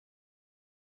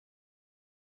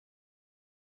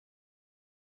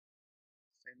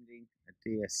Attending a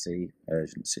DSC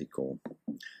urgency call.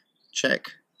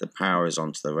 Check the power is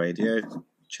onto the radio.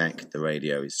 Check the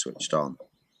radio is switched on.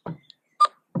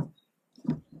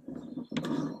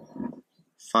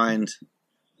 Find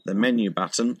the menu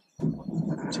button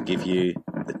to give you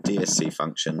the DSC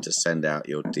function to send out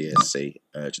your DSC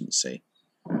urgency.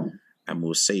 And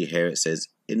we'll see here it says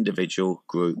individual,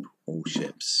 group, all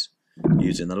ships.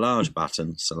 Using the large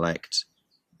button, select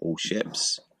all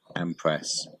ships and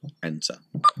press enter.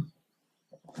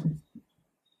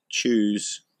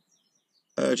 Choose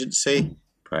urgency,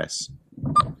 press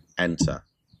enter.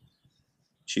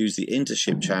 Choose the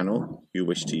intership channel you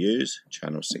wish to use,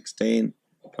 channel 16,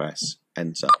 press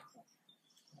enter.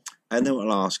 And then it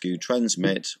will ask you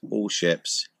transmit all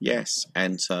ships, yes,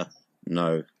 enter,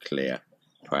 no, clear,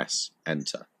 press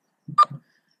enter.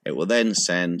 It will then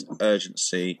send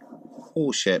urgency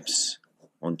all ships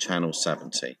on channel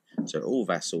 70. So all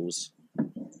vessels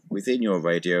within your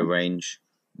radio range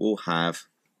will have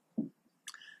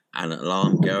an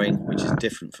alarm going, which is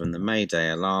different from the Mayday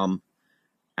alarm,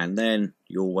 and then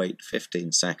you'll wait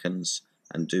 15 seconds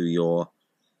and do your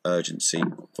urgency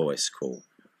voice call.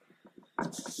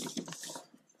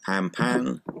 Pam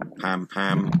pam, pam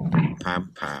pam,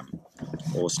 pam pam.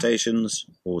 All stations,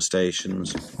 all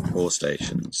stations, all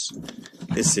stations.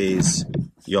 This is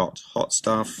yacht hot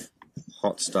stuff,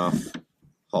 hot stuff,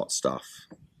 hot stuff.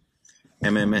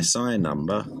 MMSI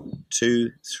number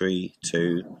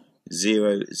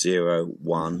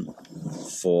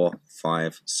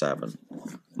 232001457.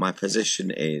 My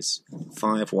position is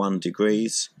 51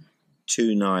 degrees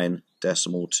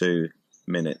 29.2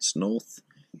 minutes north,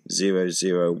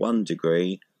 001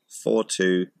 degree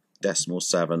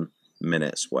 42.7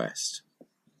 minutes west.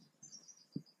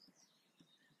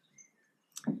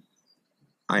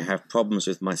 I have problems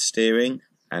with my steering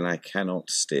and I cannot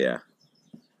steer.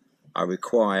 I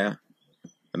require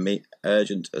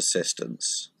urgent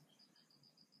assistance.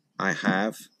 I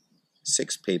have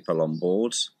 6 people on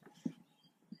board.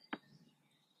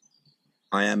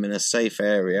 I am in a safe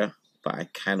area, but I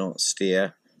cannot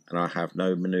steer and I have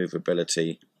no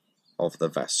maneuverability of the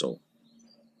vessel.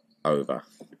 Over.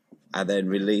 I then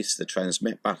release the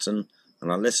transmit button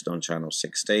and I listen on channel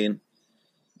 16.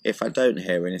 If I don't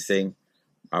hear anything,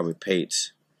 I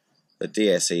repeat the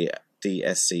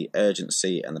DSC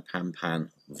urgency and the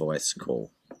PAN voice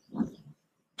call.